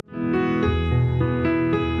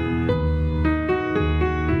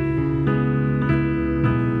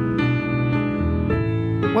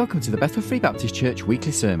Welcome to the Bethel Free Baptist Church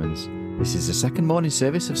weekly sermons. This is the second morning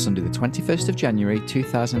service of Sunday the 21st of January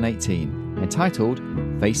 2018, entitled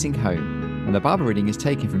Facing Home, and the Bible reading is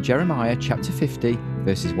taken from Jeremiah chapter 50,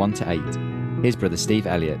 verses 1 to 8. Here's Brother Steve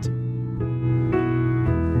Elliott.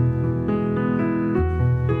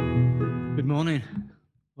 Good morning.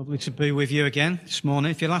 Lovely to be with you again this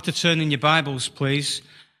morning. If you'd like to turn in your Bibles, please,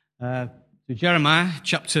 to Jeremiah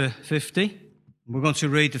chapter 50. We're going to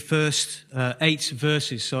read the first 8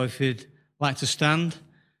 verses, so if you'd like to stand to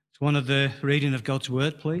one of the reading of God's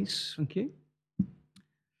Word, please. Thank you.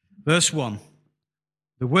 Verse 1.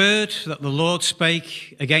 The word that the Lord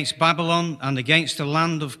spake against Babylon and against the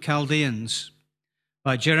land of Chaldeans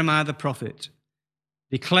by Jeremiah the prophet.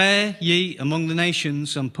 Declare ye among the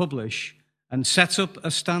nations and publish, and set up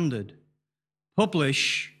a standard.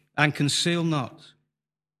 Publish and conceal not.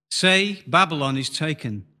 Say, Babylon is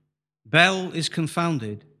taken. Bel is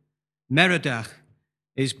confounded. Merodach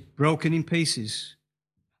is broken in pieces.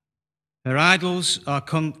 Her idols are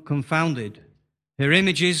confounded. Her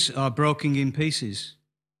images are broken in pieces.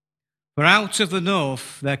 For out of the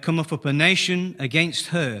north there cometh up a nation against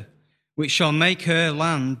her, which shall make her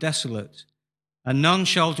land desolate, and none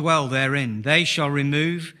shall dwell therein. They shall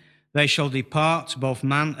remove, they shall depart, both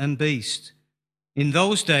man and beast. In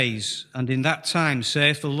those days and in that time,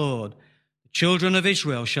 saith the Lord, the children of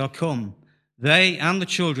Israel shall come, they and the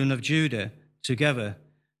children of Judah together,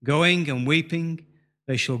 going and weeping.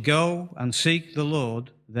 They shall go and seek the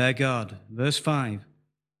Lord their God. Verse 5.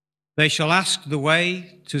 They shall ask the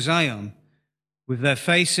way to Zion with their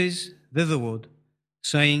faces thitherward,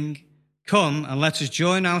 saying, Come and let us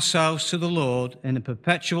join ourselves to the Lord in a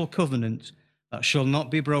perpetual covenant that shall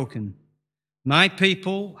not be broken. My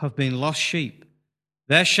people have been lost sheep.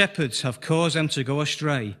 Their shepherds have caused them to go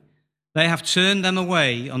astray. They have turned them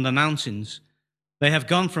away on the mountains. They have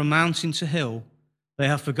gone from mountain to hill. They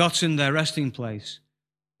have forgotten their resting place.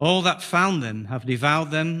 All that found them have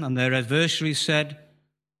devoured them, and their adversaries said,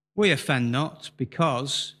 We offend not,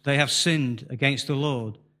 because they have sinned against the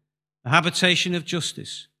Lord, the habitation of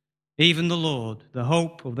justice, even the Lord, the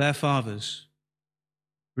hope of their fathers.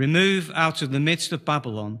 Remove out of the midst of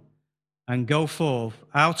Babylon, and go forth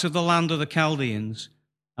out of the land of the Chaldeans,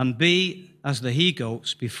 and be as the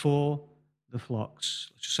he-goats before the flocks.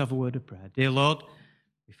 Let's just have a word of prayer. Dear Lord,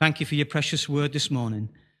 we thank you for your precious word this morning.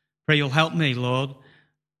 Pray you'll help me, Lord,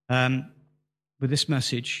 with this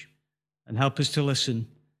message, and help us to listen.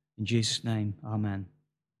 In Jesus' name, amen.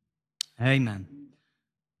 Amen.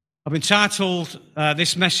 I've entitled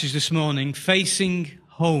this message this morning, Facing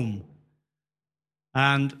Home.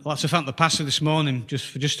 And I'd like to thank the pastor this morning just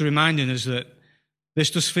for reminding us that this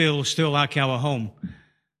does feel still like our home.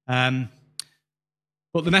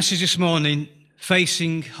 But the message this morning,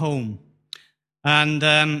 Facing Home.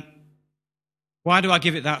 And why do I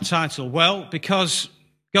give it that title? Well, because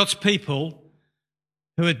God's people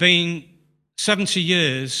who had been 70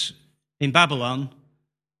 years in Babylon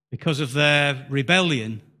because of their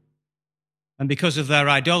rebellion and because of their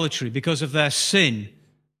idolatry, because of their sin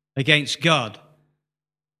against God,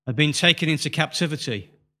 had been taken into captivity.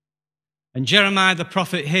 And Jeremiah the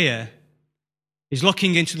prophet here is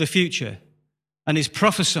looking into the future and is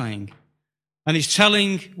prophesying and is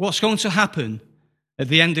telling what's going to happen at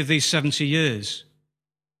the end of these 70 years.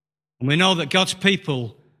 And we know that God's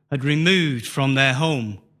people had removed from their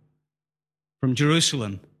home, from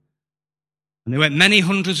Jerusalem, and they went many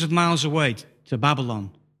hundreds of miles away to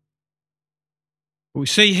Babylon. But we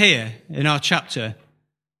see here in our chapter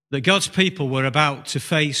that God's people were about to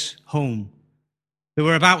face home. They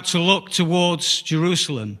were about to look towards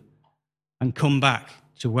Jerusalem and come back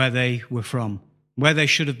to where they were from, where they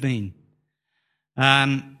should have been.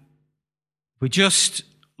 We just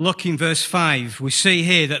look in verse 5. We see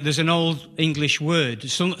here that there's an old English word.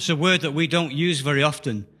 It's a word that we don't use very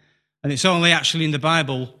often, and it's only actually in the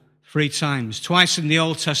Bible 3 times, twice in the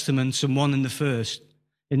Old Testament and one in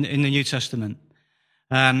the New Testament.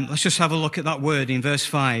 Let's just have a look at that word in verse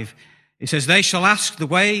 5. It says, They shall ask the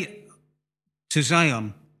way to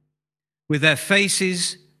Zion with their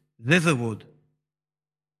faces thitherward,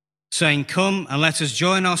 saying, Come and let us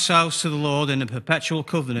join ourselves to the Lord in a perpetual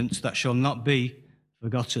covenant that shall not be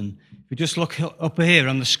forgotten. If you just look up here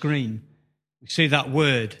on the screen, we see that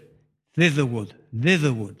word, thitherward,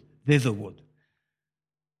 thitherward, thitherward.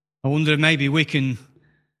 I wonder if maybe we can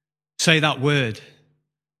say that word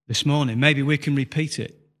this morning. Maybe we can repeat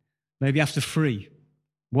it. Maybe after 3.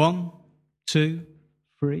 1, 2,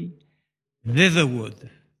 3.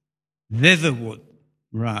 Thitherward. Thitherward.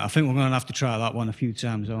 Right, I think we're going to have to try that one a few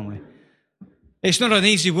times, aren't we? It's not an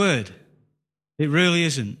easy word. It really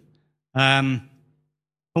isn't. I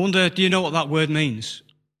wonder, do you know what that word means?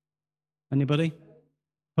 Anybody?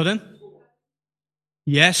 Pardon?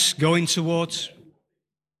 Yes, going towards.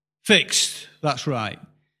 Fixed, that's right.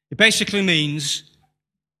 It basically means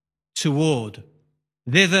toward.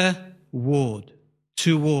 Thitherward.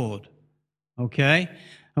 Toward. Okay?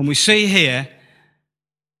 And we see here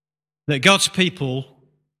that God's people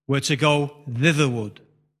were to go thitherward.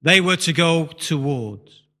 They were to go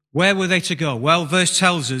towards. Where were they to go? Well, verse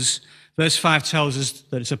 5 tells us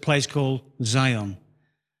that it's a place called Zion.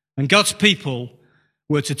 And God's people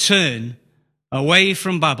were to turn away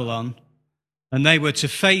from Babylon, and they were to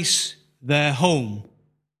face their home,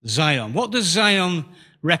 Zion. What does Zion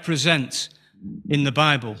represent in the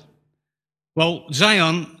Bible? Well,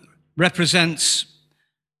 Zion represents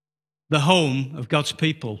the home of God's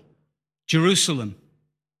people, Jerusalem.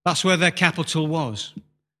 That's where their capital was.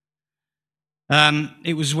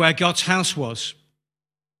 It was where God's house was.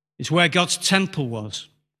 It's where God's temple was.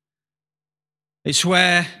 It's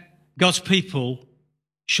where God's people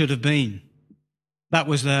should have been. That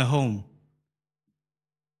was their home.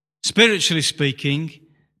 Spiritually speaking,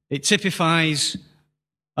 it typifies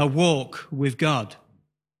a walk with God.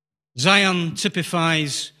 Zion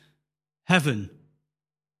typifies heaven,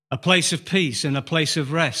 a place of peace and a place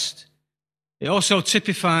of rest. It also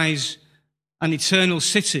typifies an eternal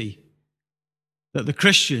city that the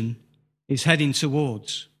Christian is heading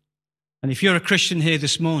towards. And if you're a Christian here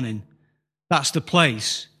this morning, that's the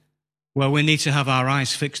place where we need to have our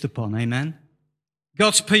eyes fixed upon. Amen?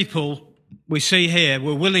 God's people, we see here,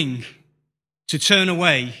 were willing to turn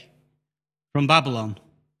away from Babylon.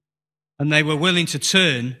 And they were willing to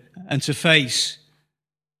turn and to face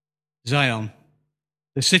Zion,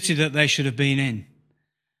 the city that they should have been in.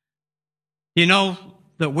 You know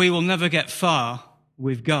that we will never get far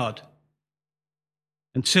with God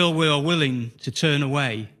until we are willing to turn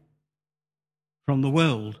away from the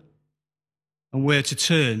world and we're to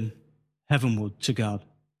turn heavenward to God.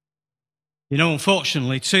 You know,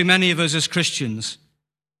 unfortunately, too many of us as Christians,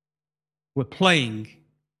 we're playing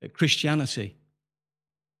at Christianity.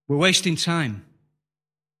 We're wasting time.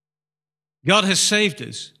 God has saved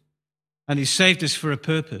us, and He's saved us for a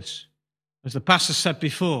purpose. As the pastor said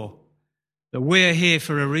before, that we're here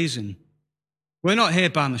for a reason. We're not here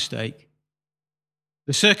by mistake.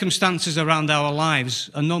 The circumstances around our lives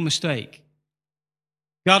are no mistake.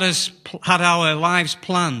 God has had our lives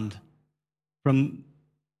planned from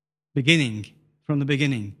the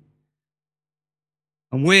beginning.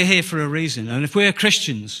 And we're here for a reason. And if we're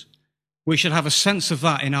Christians, we should have a sense of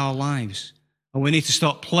that in our lives. And we need to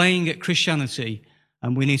stop playing at Christianity,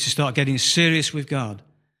 and we need to start getting serious with God.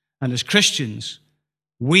 And as Christians,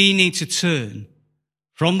 we need to turn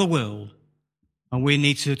from the world, and we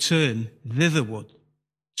need to turn thitherward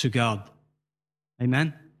to God.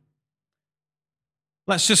 Amen?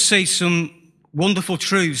 Let's just see some wonderful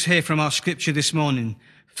truths here from our scripture this morning.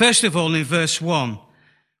 First of all, in verse 1,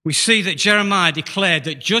 we see that Jeremiah declared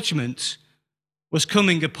that judgment was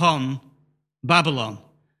coming upon Babylon.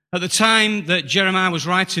 At the time that Jeremiah was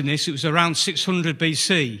writing this, it was around 600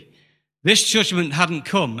 BC. This judgment hadn't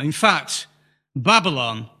come. In fact,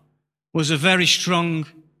 Babylon was a very strong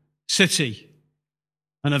city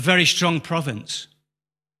and a very strong province.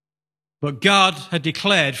 But God had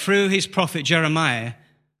declared through his prophet Jeremiah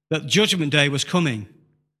that judgment day was coming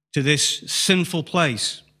to this sinful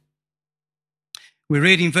place. We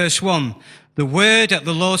read in verse 1, "The word that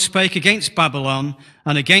the Lord spake against Babylon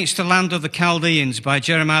and against the land of the Chaldeans by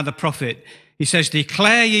Jeremiah the prophet." He says,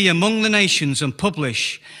 "Declare ye among the nations and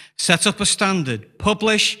publish, set up a standard,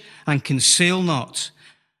 publish and conceal not.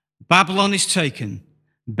 Babylon is taken,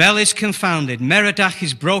 Bel is confounded, Merodach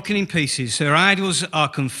is broken in pieces, her idols are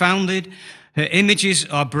confounded, her images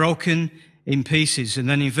are broken in pieces." And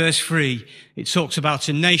then in verse 3, it talks about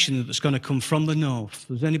a nation that's going to come from the north.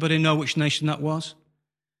 Does anybody know which nation that was?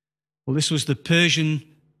 Well, this was the Persian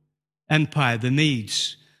Empire, the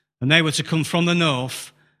Medes. And they were to come from the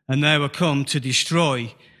north, and they were come to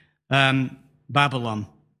destroy Babylon.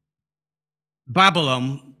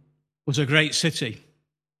 Babylon was a great city.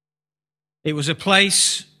 It was a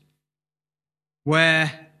place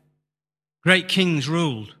where great kings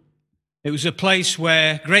ruled. It was a place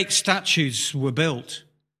where great statues were built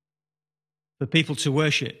for people to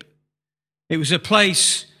worship. It was a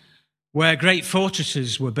place where great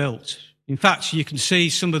fortresses were built. In fact, you can see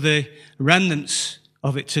some of the remnants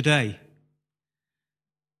of it today.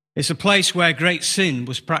 It's a place where great sin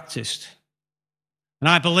was practiced. And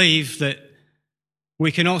I believe that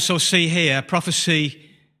we can also see here a prophecy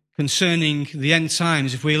concerning the end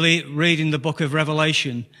times. If we read in the book of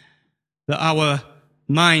Revelation that our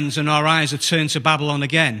minds and our eyes are turned to Babylon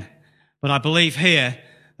again. But I believe here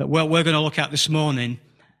that what we're going to look at this morning,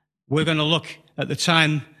 we're going to look at the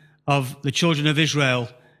time of the children of Israel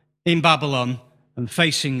in Babylon and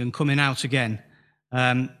facing and coming out again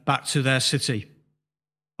back to their city.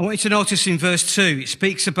 I want you to notice in verse 2, it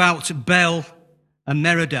speaks about Bel and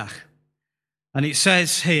Merodach. And it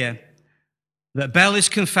says here that Bel is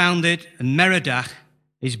confounded and Merodach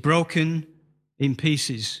is broken in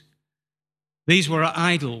pieces. These were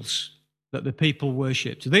idols that the people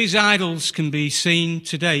worshipped. These idols can be seen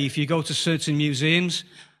today if you go to certain museums.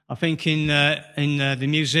 I think in the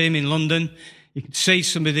museum in London, you can see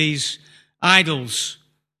some of these idols,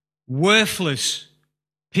 worthless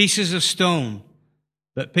pieces of stone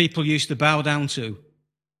that people used to bow down to.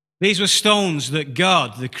 These were stones that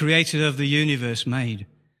God, the creator of the universe, made.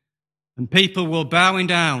 And people were bowing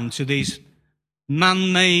down to these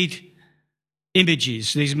man-made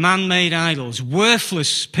images, these man-made idols,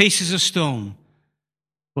 worthless pieces of stone.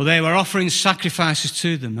 Well, they were offering sacrifices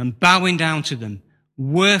to them and bowing down to them,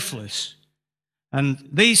 worthless. And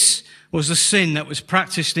this was the sin that was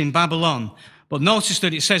practiced in Babylon. But notice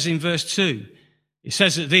that it says in verse 2, it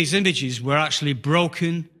says that these images were actually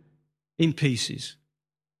broken in pieces.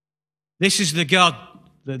 This is the God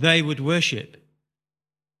that they would worship.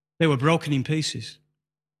 They were broken in pieces.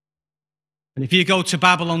 And if you go to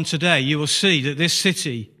Babylon today, you will see that this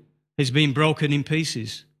city has been broken in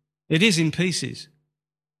pieces. It is in pieces.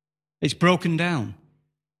 It's broken down.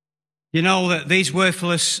 You know that these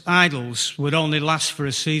worthless idols would only last for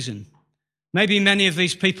a season. Maybe many of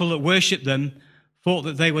these people that worship them thought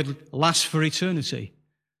that they would last for eternity,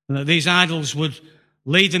 and that these idols would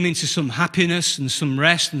lead them into some happiness and some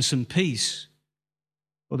rest and some peace.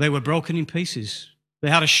 But they were broken in pieces. They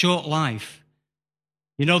had a short life.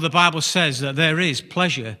 You know, the Bible says that there is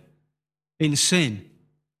pleasure in sin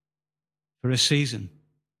for a season,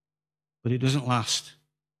 but it doesn't last.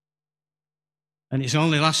 And it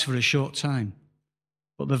only lasts for a short time.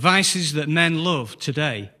 But the vices that men love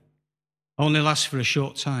today only last for a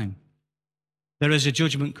short time. There is a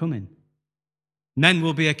judgment coming. Men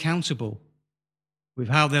will be accountable with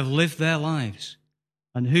how they've lived their lives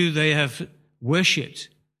and who they have worshipped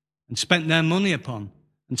and spent their money upon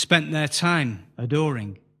and spent their time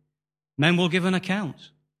adoring. Men will give an account.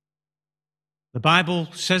 The Bible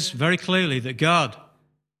says very clearly that God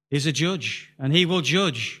is a judge, and he will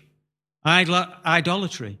judge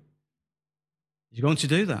idolatry. He's going to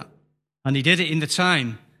do that. And he did it in the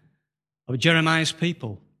time of Jeremiah's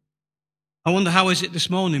people. I wonder, how is it this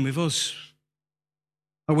morning with us?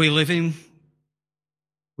 Are we living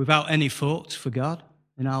without any thought for God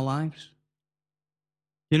in our lives?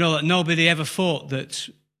 You know that nobody ever thought that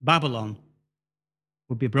Babylon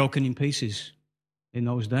would be broken in pieces in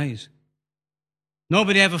those days.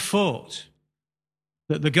 Nobody ever thought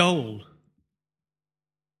that the gold,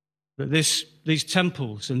 that these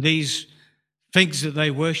temples and these things that they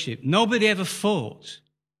worship, nobody ever thought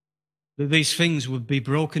that these things would be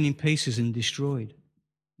broken in pieces and destroyed.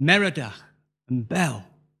 Merodach and Bel,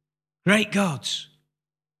 great gods.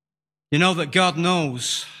 You know that God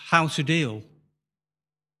knows how to deal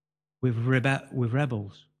with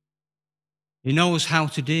rebels. He knows how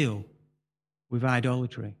to deal with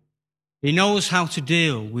idolatry. He knows how to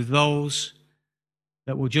deal with those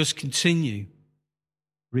that will just continue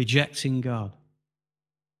rejecting God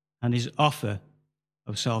and his offer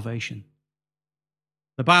of salvation.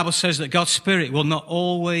 The Bible says that God's Spirit will not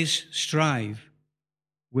always strive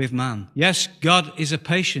with man. Yes, God is a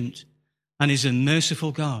patient and is a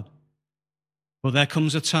merciful God. But there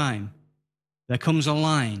comes a time, there comes a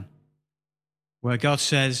line where God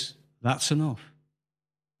says, that's enough.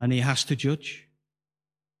 And he has to judge.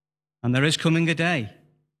 And there is coming a day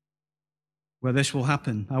where this will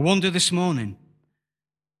happen. I wonder this morning,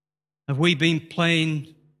 have we been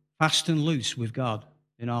playing fast and loose with God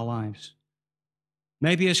in our lives?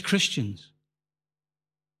 Maybe as Christians.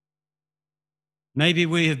 Maybe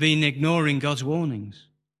we have been ignoring God's warnings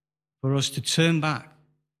for us to turn back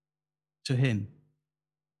to him.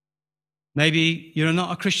 Maybe you're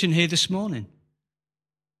not a Christian here this morning.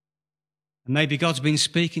 And maybe God's been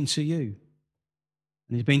speaking to you.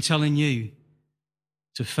 And he's been telling you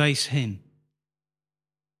to face him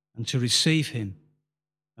and to receive him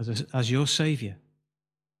as your Saviour.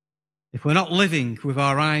 If we're not living with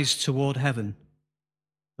our eyes toward heaven,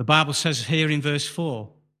 the Bible says here in verse 4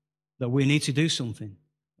 that we need to do something.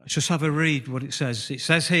 Let's just have a read what it says. It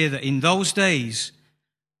says here that in those days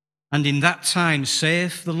and in that time,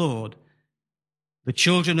 saith the Lord, the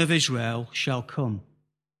children of Israel shall come.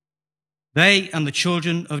 They and the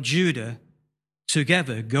children of Judah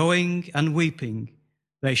together, going and weeping,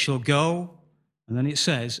 they shall go, and then it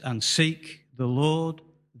says, and seek the Lord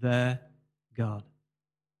their God.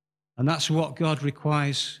 And that's what God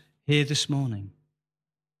requires here this morning.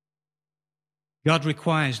 God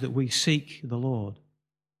requires that we seek the Lord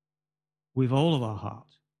with all of our heart.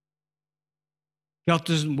 God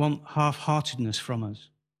doesn't want half-heartedness from us.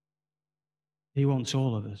 He wants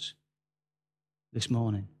all of us this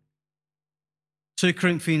morning. 2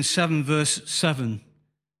 Corinthians 7 verse 7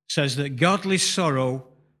 says that godly sorrow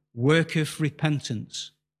worketh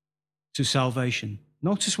repentance to salvation.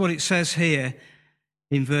 Notice what it says here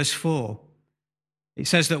in verse 4. It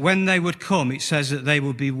says that when they would come, it says that they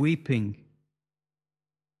would be weeping.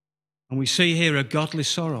 And we see here a godly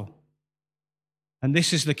sorrow. And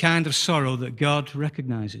this is the kind of sorrow that God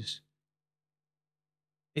recognizes.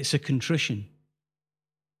 It's a contrition.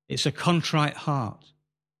 It's a contrite heart.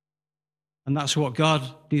 And that's what God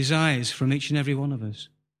desires from each and every one of us.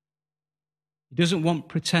 He doesn't want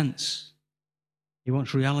pretense. He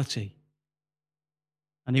wants reality.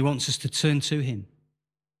 And he wants us to turn to him.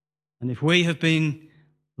 And if we have been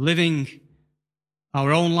living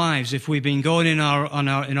our own lives, if we've been going in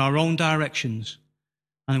our own directions,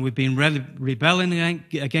 and we've been rebelling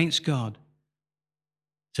against God,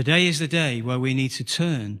 today is the day where we need to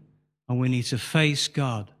turn and we need to face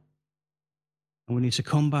God. And we need to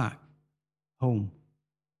come back home.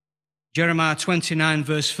 Jeremiah 29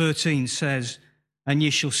 verse 13 says, "And ye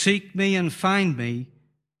shall seek me and find me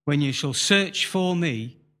when you shall search for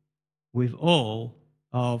me with all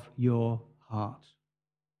of your heart."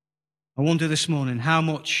 I wonder this morning, how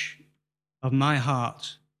much of my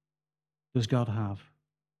heart does God have?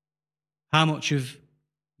 How much of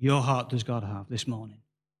your heart does God have this morning?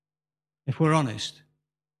 If we're honest,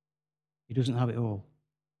 he doesn't have it all.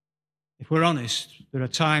 If we're honest, there are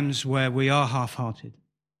times where we are half-hearted.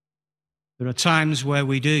 There are times where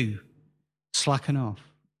we do slacken off.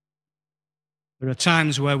 There are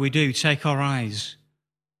times where we do take our eyes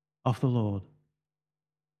off the Lord.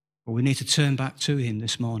 But we need to turn back to him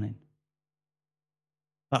this morning.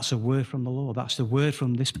 That's a word from the Lord. That's the word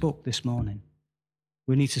from this book this morning.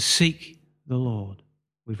 We need to seek the Lord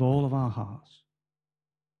with all of our hearts.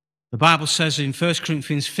 The Bible says in 1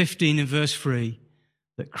 Corinthians 15 and verse 3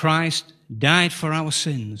 that Christ died for our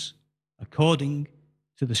sins according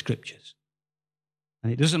to the Scriptures.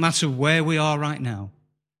 And it doesn't matter where we are right now.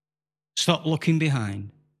 Stop looking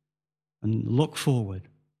behind and look forward.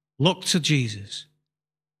 Look to Jesus.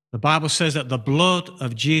 The Bible says that the blood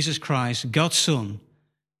of Jesus Christ, God's Son,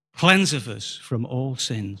 cleanseth us from all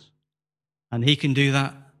sins. And he can do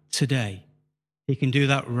that today. He can do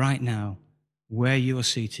that right now, where you are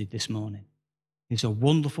seated this morning. He's a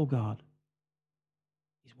wonderful God.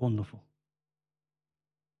 He's wonderful.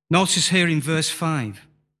 Notice here in verse 5,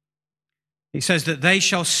 it says that they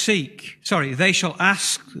shall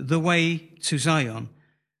ask the way to Zion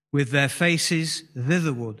with their faces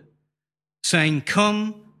thitherward, saying,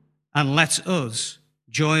 "Come and let us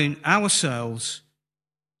join ourselves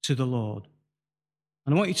to the Lord."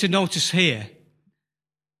 And I want you to notice here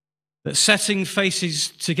that setting faces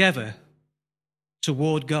together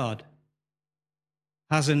toward God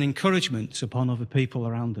has an encouragement upon other people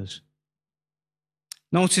around us.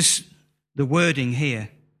 Notice the wording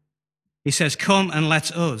here. He says, "Come and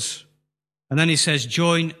let us." And then he says,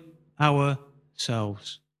 "Join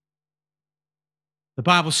ourselves." The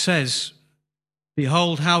Bible says,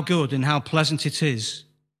 "Behold how good and how pleasant it is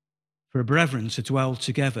for a brethren to dwell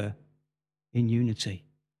together in unity."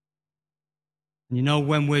 And you know,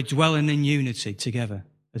 when we're dwelling in unity together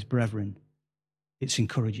as brethren, it's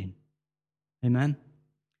encouraging. Amen?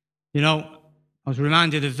 You know, I was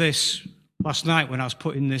reminded of this last night when I was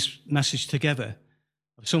putting this message together,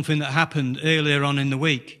 of something that happened earlier on in the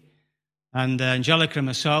week. And Angelica and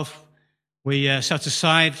myself, we set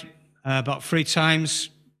aside about 3 times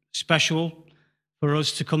special for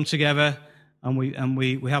us to come together, and we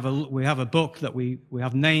have a book that we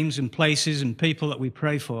have names and places and people that we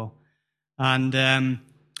pray for. And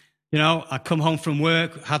you know, I come home from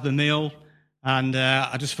work, had the meal, and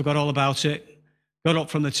I just forgot all about it. Got up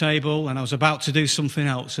from the table, and I was about to do something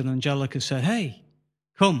else, and Angelica said, "Hey,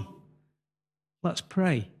 come, let's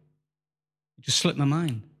pray." It just slipped my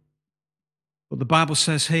mind. But the Bible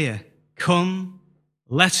says here, "Come,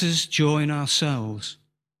 let us join ourselves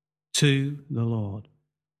to the Lord."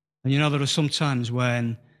 And you know, there are some times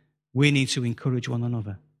when we need to encourage one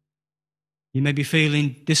another. You may be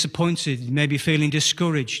feeling disappointed. You may be feeling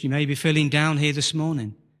discouraged. You may be feeling down here this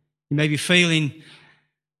morning. You may be feeling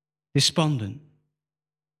despondent.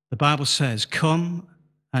 The Bible says, "Come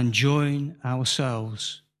and join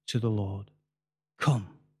ourselves to the Lord."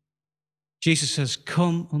 Come. Jesus says,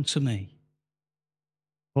 "Come unto me,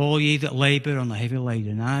 all ye that labour and are heavy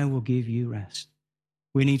laden, and I will give you rest."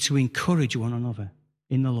 We need to encourage one another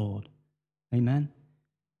in the Lord. Amen.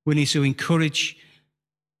 We need to encourage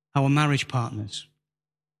our marriage partners.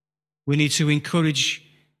 We need to encourage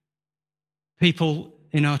people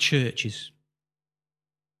in our churches,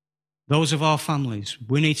 those of our families.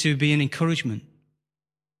 We need to be an encouragement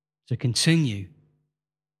to continue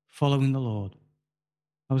following the Lord.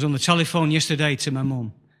 I was on the telephone yesterday to my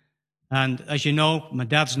mum, and as you know, my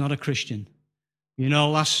dad's not a Christian. You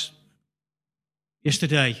know,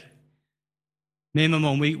 yesterday, me and my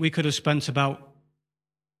mum, we could have spent about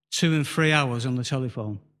 2 and 3 hours on the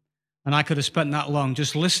telephone, and I could have spent that long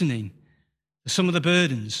just listening to some of the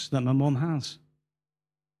burdens that my mum has.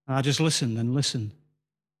 And I just listened and listened.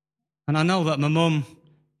 And I know that my mum,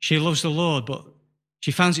 she loves the Lord, but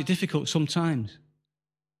she finds it difficult sometimes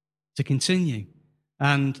to continue.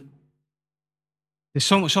 And there's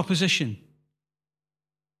so much opposition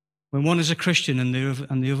when one is a Christian and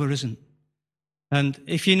the other isn't. And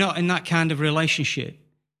if you're not in that kind of relationship,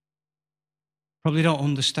 probably don't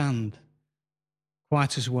understand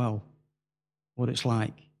quite as well what it's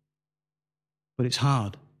like. But it's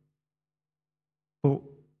hard. But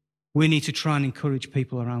we need to try and encourage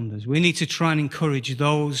people around us. We need to try and encourage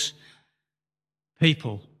those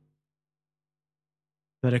people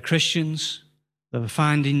that are Christians, that are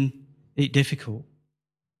finding it difficult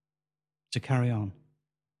to carry on.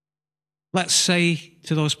 Let's say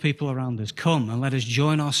to those people around us, come and let us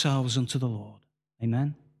join ourselves unto the Lord.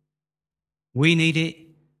 Amen? We need it,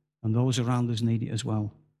 and those around us need it as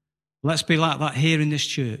well. Let's be like that here in this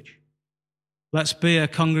church. Let's be a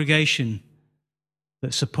congregation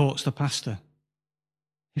that supports the pastor.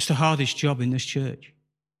 It's the hardest job in this church.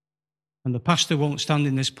 And the pastor won't stand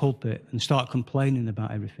in this pulpit and start complaining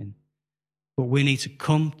about everything. But we need to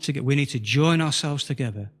come together. We need to join ourselves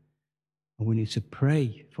together. And we need to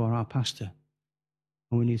pray for our pastor.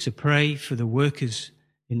 And we need to pray for the workers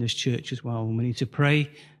in this church as well. And we need to pray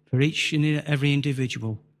for each and every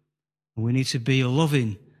individual. And we need to be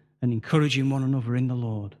loving and encouraging one another in the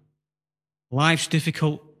Lord. Life's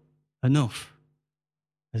difficult enough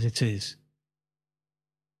as it is.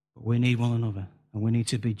 But we need one another. And we need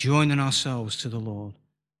to be joining ourselves to the Lord.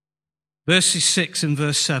 Verses 6 and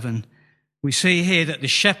verse 7, we see here that the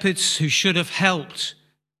shepherds who should have helped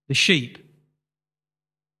the sheep,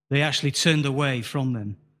 they actually turned away from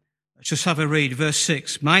them. Let's just have a read. Verse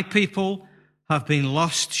 6, my people have been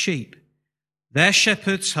lost sheep. Their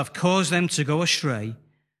shepherds have caused them to go astray.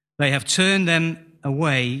 They have turned them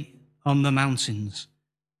away on the mountains.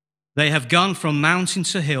 They have gone from mountain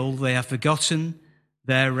to hill. They have forgotten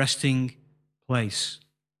their resting place.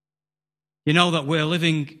 You know that we're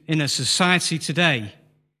living in a society today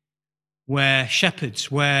where shepherds,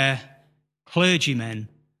 where clergymen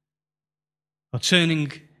are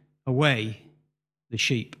turning away the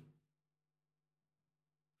sheep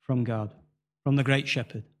from God, from the great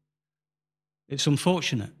shepherd. It's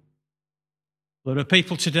unfortunate. There are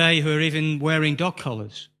people today who are even wearing dog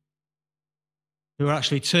collars, who are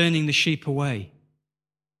actually turning the sheep away.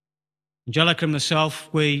 Angelica and myself,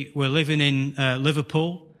 we were living in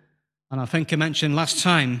Liverpool, and I think I mentioned last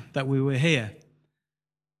time that we were here.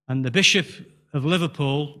 And the Bishop of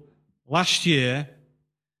Liverpool, last year,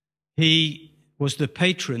 he was the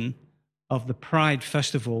patron of the Pride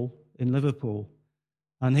Festival in Liverpool.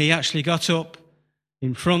 And he actually got up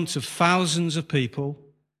in front of thousands of people.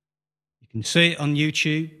 You can see it on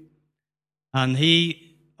YouTube. And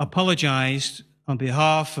he apologized on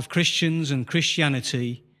behalf of Christians and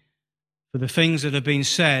Christianity for the things that have been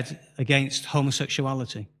said against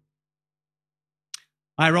homosexuality.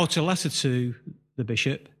 I wrote a letter to the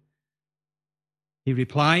bishop. He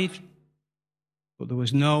replied, but there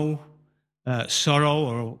was no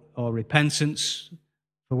sorrow or repentance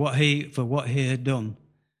for what he had done.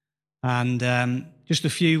 And just a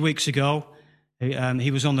few weeks ago,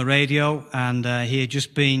 he was on the radio, and he had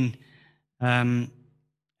just been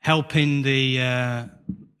helping the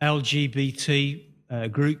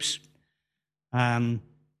LGBT groups, in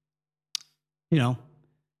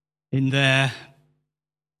their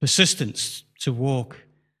persistence to walk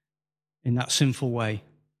in that sinful way.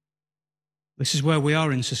 This is where we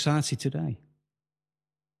are in society today.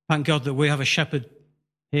 Thank God that we have a shepherd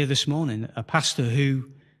here this morning, a pastor who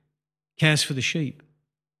cares for the sheep.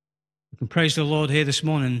 We can praise the Lord here this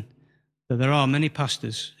morning that there are many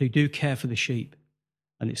pastors who do care for the sheep,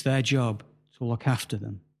 and it's their job to look after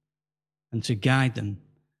them and to guide them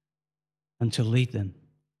and to lead them.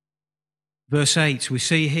 Verse 8, we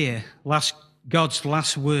see here God's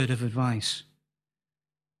last word of advice.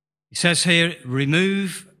 He says here,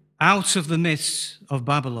 remove out of the midst of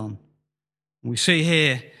Babylon. We see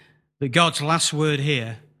here that God's last word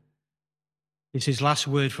here is his last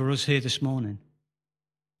word for us here this morning.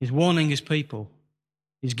 He's warning his people.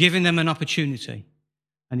 He's giving them an opportunity,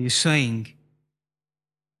 and he's saying,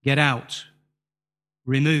 get out,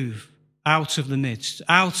 remove, out of the midst,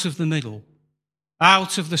 out of the middle,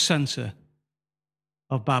 out of the center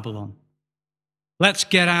of Babylon. Let's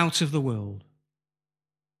get out of the world.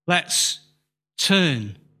 Let's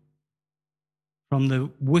turn from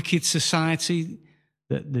the wicked society,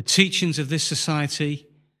 the teachings of this society,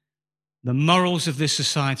 the morals of this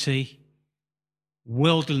society,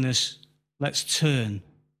 worldliness. Let's turn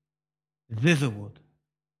thitherward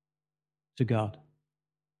to God.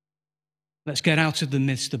 Let's get out of the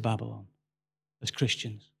midst of Babylon as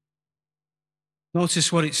Christians.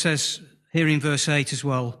 Notice what it says here in verse 8 as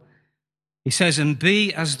well. He says, and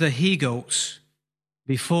be as the he-goats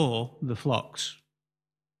before the flocks.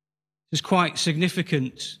 It's quite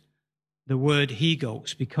significant, the word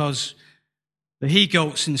he-goats, because the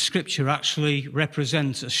he-goats in Scripture actually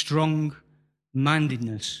represent a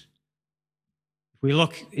strong-mindedness. If we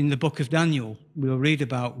look in the book of Daniel, we'll read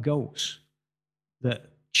about goats that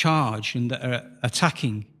charge and that are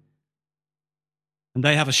attacking. And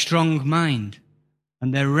they have a strong mind,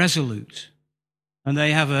 and they're resolute, and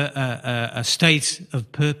they have a state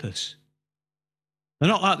of purpose. They're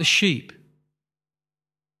not like the sheep.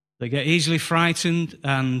 They get easily frightened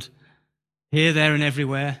and here, there, and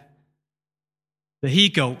everywhere. The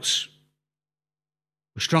he-goats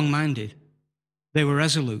were strong-minded. They were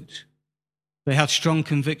resolute. They had strong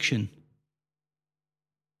conviction.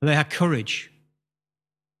 They had courage.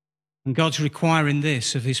 And God's requiring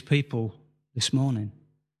this of his people this morning.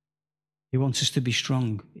 He wants us to be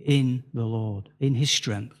strong in the Lord, in his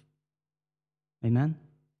strength. Amen?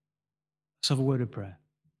 Let's have a word of prayer.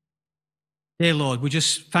 Dear Lord, we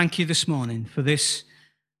just thank you this morning for this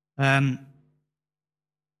passage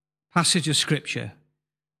of Scripture.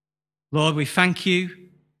 Lord, we thank you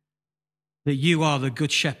that you are the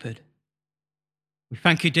Good Shepherd. We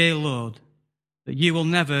thank you, dear Lord, that you will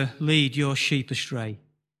never lead your sheep astray.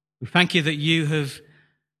 We thank you that you have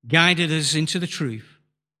guided us into the truth.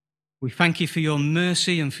 We thank you for your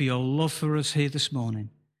mercy and for your love for us here this morning.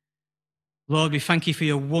 Lord, we thank you for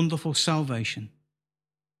your wonderful salvation.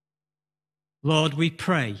 Lord, we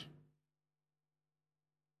pray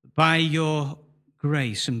by your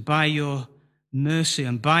grace and by your mercy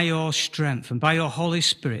and by your strength and by your Holy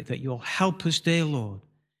Spirit that you'll help us, dear Lord.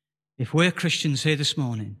 If we're Christians here this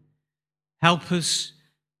morning, help us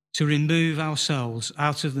to remove ourselves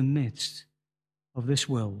out of the midst of this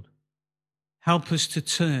world. Help us to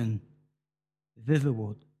turn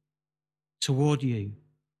thitherward toward you.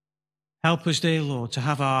 Help us, dear Lord, to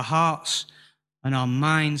have our hearts and our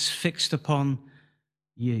minds fixed upon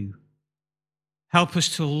you. Help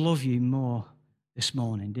us to love you more this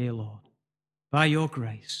morning, dear Lord, by your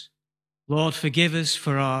grace. Lord, forgive us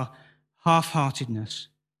for our half-heartedness.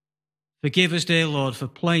 Forgive us, dear Lord, for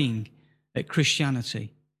playing at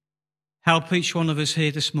Christianity. Help each one of us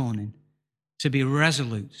here this morning to be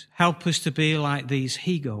resolute. Help us to be like these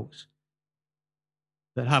he-goats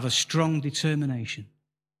that have a strong determination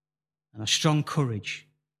and a strong courage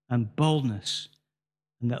and boldness,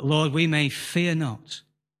 and that, Lord, we may fear not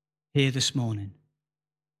here this morning.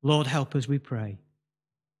 Lord, help us, we pray.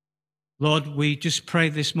 Lord, we just pray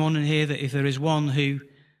this morning here that if there is one who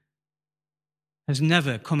has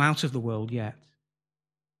never come out of the world yet,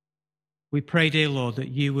 we pray, dear Lord, that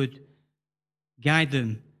you would guide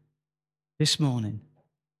them this morning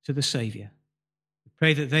to the Saviour. We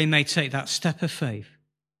pray that they may take that step of faith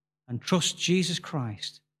and trust Jesus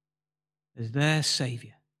Christ as their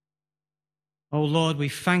Saviour. Oh Lord, we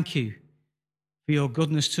thank you for your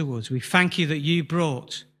goodness to us. We thank you that you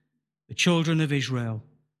brought the children of Israel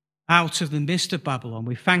out of the midst of Babylon.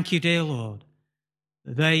 We thank you, dear Lord,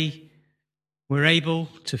 that they were able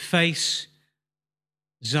to face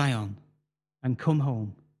Zion and come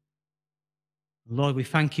home. Lord, we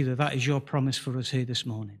thank you that that is your promise for us here this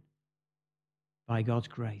morning. By God's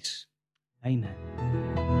grace.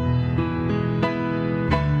 Amen.